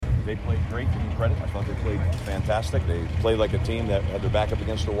they played great, give them credit. I thought they played fantastic. They played like a team that had their back up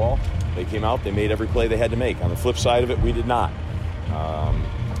against the wall. They came out, they made every play they had to make. On the flip side of it, we did not.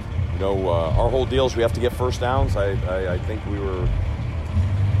 Our whole deal is we have to get first downs. I think we were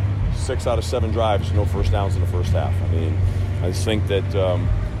 6 out of 7 drives, no first downs in the first half. I mean, I just think that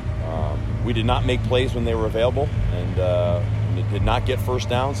we did not make plays when they were available, and did not get first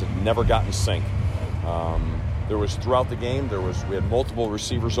downs. It never got in sync. There was throughout the game, we had multiple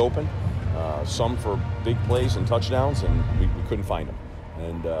receivers open, some for big plays and touchdowns, and we couldn't find them.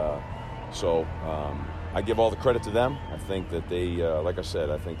 And so I give all the credit to them. I think that they, like I said,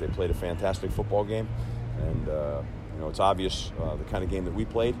 I think they played a fantastic football game, and it's obvious the kind of game that we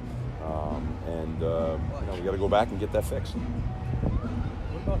played, we got to go back and get that fixed.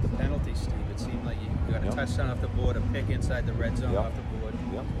 What about the penalty, Steve? It seemed like you got a touchdown off the board, a pick inside the red zone off the board.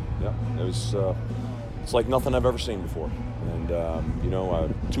 Yeah. It was. It's like nothing I've ever seen before. And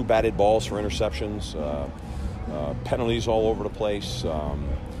 2 batted balls for interceptions, penalties all over the place.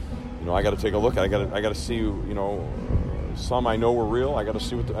 I got to take a look. I got to see. Some I know were real. I got to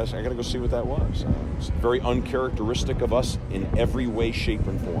see I got to go see what that was. It's very uncharacteristic of us in every way, shape,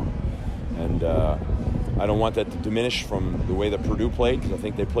 and form. And I don't want that to diminish from the way that Purdue played, because I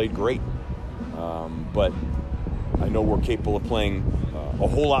think they played great. But I know we're capable of playing a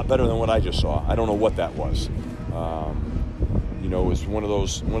whole lot better than what I just saw. I don't know what that was. It's one of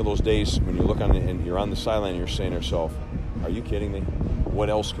those days when you look on it and you're on the sideline and you're saying to yourself, "Are you kidding me? What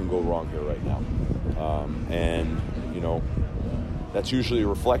else can go wrong here right now?" That's usually a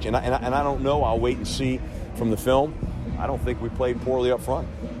reflection. And I don't know. I'll wait and see from the film. I don't think we played poorly up front.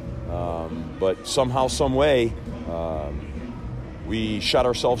 But somehow, some way, we shot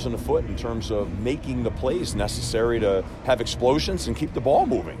ourselves in the foot in terms of making the plays necessary to have explosions and keep the ball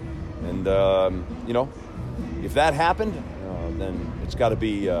moving. And, if that happened, then it's got to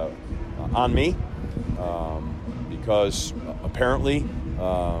be on me, because apparently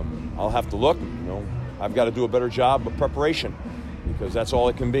I'll have to look. I've got to do a better job of preparation, because that's all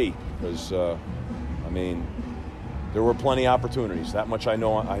it can be. Because, there were plenty of opportunities. That much I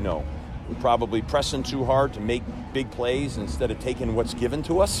know. We're probably pressing too hard to make big plays instead of taking what's given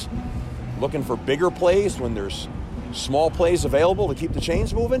to us, looking for bigger plays when there's small plays available to keep the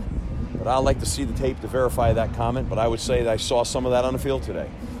chains moving. But I'd like to see the tape to verify that comment. But I would say that I saw some of that on the field today.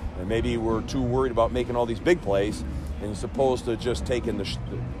 And maybe we're too worried about making all these big plays as opposed to just taking the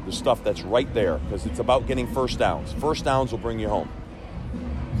stuff that's right there, because it's about getting first downs. First downs will bring you home.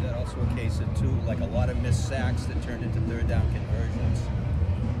 Is that also a case of, too, like a lot of missed sacks that turned into third down conversions?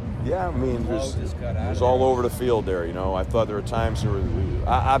 Yeah, there's all over the field there. I thought there were times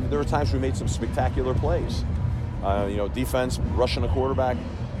we made some spectacular plays. Defense rushing a quarterback,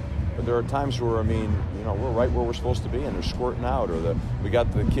 but there are times where we're right where we're supposed to be, and they're squirting out, or we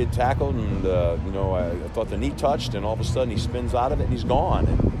got the kid tackled, and I thought the knee touched, and all of a sudden he spins out of it and he's gone.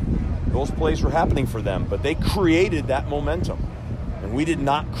 And those plays were happening for them, but they created that momentum, and we did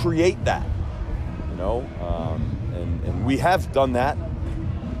not create that. And we have done that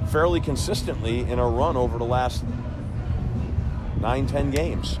fairly consistently in our run over the last 9-10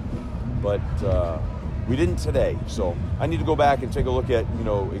 games, but we didn't today. So I need to go back and take a look at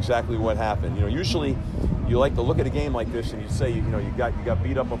exactly what happened. Usually you like to look at a game like this and you say you got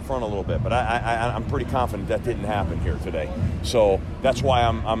beat up front a little bit, but I'm pretty confident that didn't happen here today. So that's why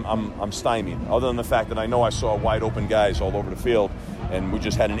I'm stymied. Other than the fact that I know I saw wide open guys all over the field, and we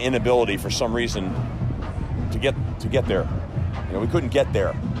just had an inability for some reason to get there. We couldn't get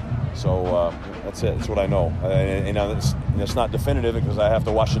there. So that's it. That's what I know. And it's not definitive because I have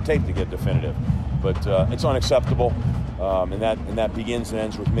to watch the tape to get definitive. But it's unacceptable, and that begins and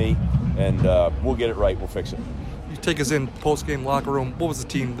ends with me. And we'll get it right. We'll fix it. You take us in post-game locker room. What was the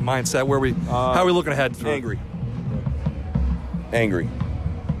team, the mindset? How are we looking ahead? Angry.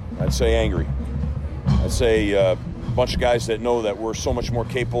 I'd say angry. I'd say a bunch of guys that know that we're so much more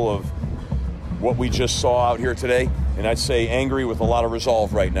capable of what we just saw out here today. And I'd say angry with a lot of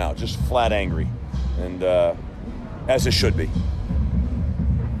resolve right now, just flat angry, and as it should be.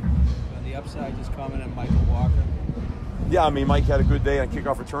 On the upside, just comment on Michael Walker. Yeah, Mike had a good day on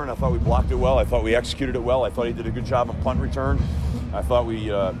kickoff return. I thought we blocked it well. I thought we executed it well. I thought he did a good job on punt return. I thought we,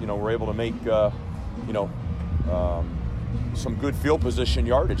 were able to make, some good field position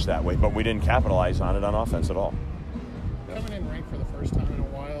yardage that way, but we didn't capitalize on it on offense at all. Coming in ranked for the first time in a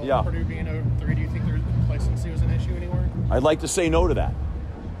while, yeah. Purdue being 0-3, do you think their complacency was an issue anywhere? I'd like to say no to that.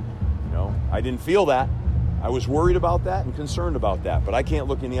 I didn't feel that. I was worried about that and concerned about that, but I can't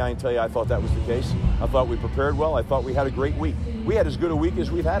look in the eye and tell you I thought that was the case. I thought we prepared well. I thought we had a great week. We had as good a week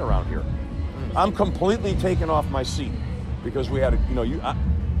as we've had around here. I'm completely taken off my seat because we had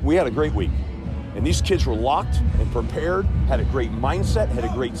we had a great week. And these kids were locked and prepared, had a great mindset, had a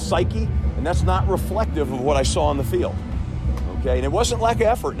great psyche, and that's not reflective of what I saw on the field. Okay, and it wasn't lack of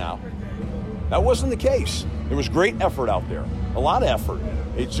effort now. That wasn't the case. There was great effort out there, a lot of effort.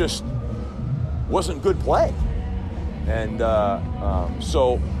 It just wasn't good play. And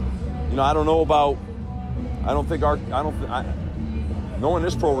so, you know, I don't know about, knowing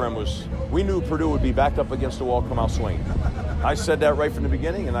this program we knew Purdue would be backed up against the wall, come out swinging. I said that right from the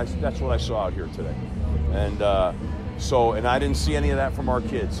beginning, and that's what I saw out here today. And and I didn't see any of that from our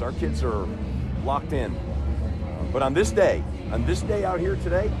kids. Our kids are locked in. But on this day out here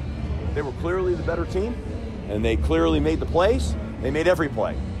today, they were clearly the better team, and they clearly made the plays. They made every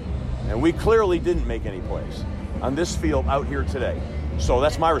play. And we clearly didn't make any plays on this field out here today. So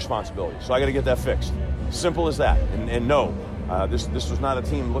that's my responsibility. So I got to get that fixed. Simple as that. And no, this was not a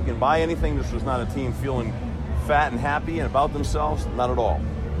team looking by anything. This was not a team feeling fat and happy and about themselves. Not at all.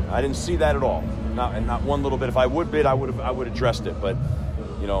 I didn't see that at all. Not one little bit. If I would bid, I would addressed it. But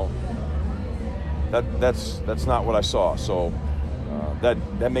you know, that's not what I saw. So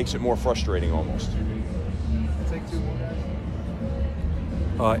that makes it more frustrating almost. Take two more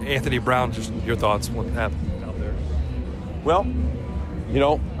guys. Anthony Brown, just your thoughts. What happened out there? Well, you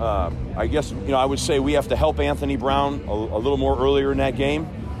know, I guess, you know, I would say we have to help Anthony Brown a little more earlier in that game.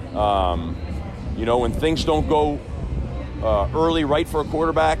 You know, when things don't go early right for a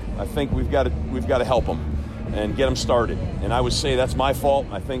quarterback, I think we've got to help him and get him started. And I would say that's my fault.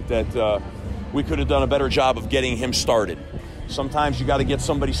 I think that we could have done a better job of getting him started. Sometimes you got to get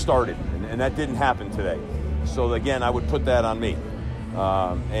somebody started, and that didn't happen today. So again, I would put that on me.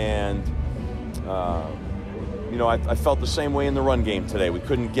 You know, I felt the same way in the run game today. We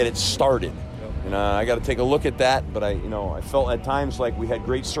couldn't get it started. And I got to take a look at that. But I felt at times like we had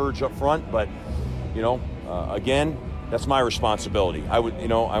great surge up front. But, you know, again, that's my responsibility. I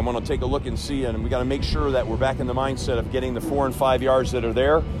want to take a look and see, and we got to make sure that we're back in the mindset of getting the 4 and 5 yards that are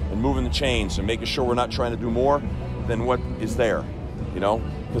there and moving the chains and making sure we're not trying to do more than what is there. You know,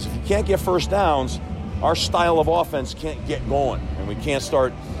 because if you can't get first downs, our style of offense can't get going, and we can't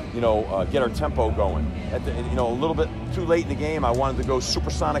start, get our tempo going. A little bit too late in the game, I wanted to go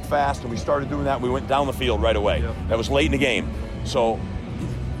supersonic fast, and we started doing that, and we went down the field right away. Yep. That was late in the game. So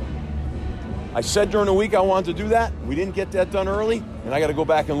I said during the week I wanted to do that. We didn't get that done early, and I got to go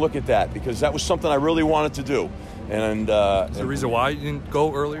back and look at that because that was something I really wanted to do. And is there a reason why you didn't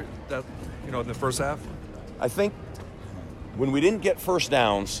go earlier in the first half? I think when we didn't get first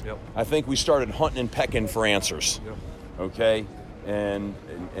downs, yep. I think we started hunting and pecking for answers. Yep. Okay? And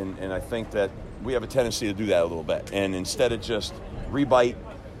I think that we have a tendency to do that a little bit. And instead of just rebite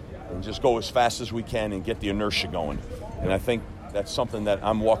and just go as fast as we can and get the inertia going. And I think that's something that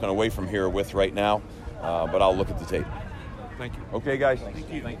I'm walking away from here with right now. But I'll look at the tape. Thank you. Okay, guys?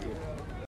 Thank you.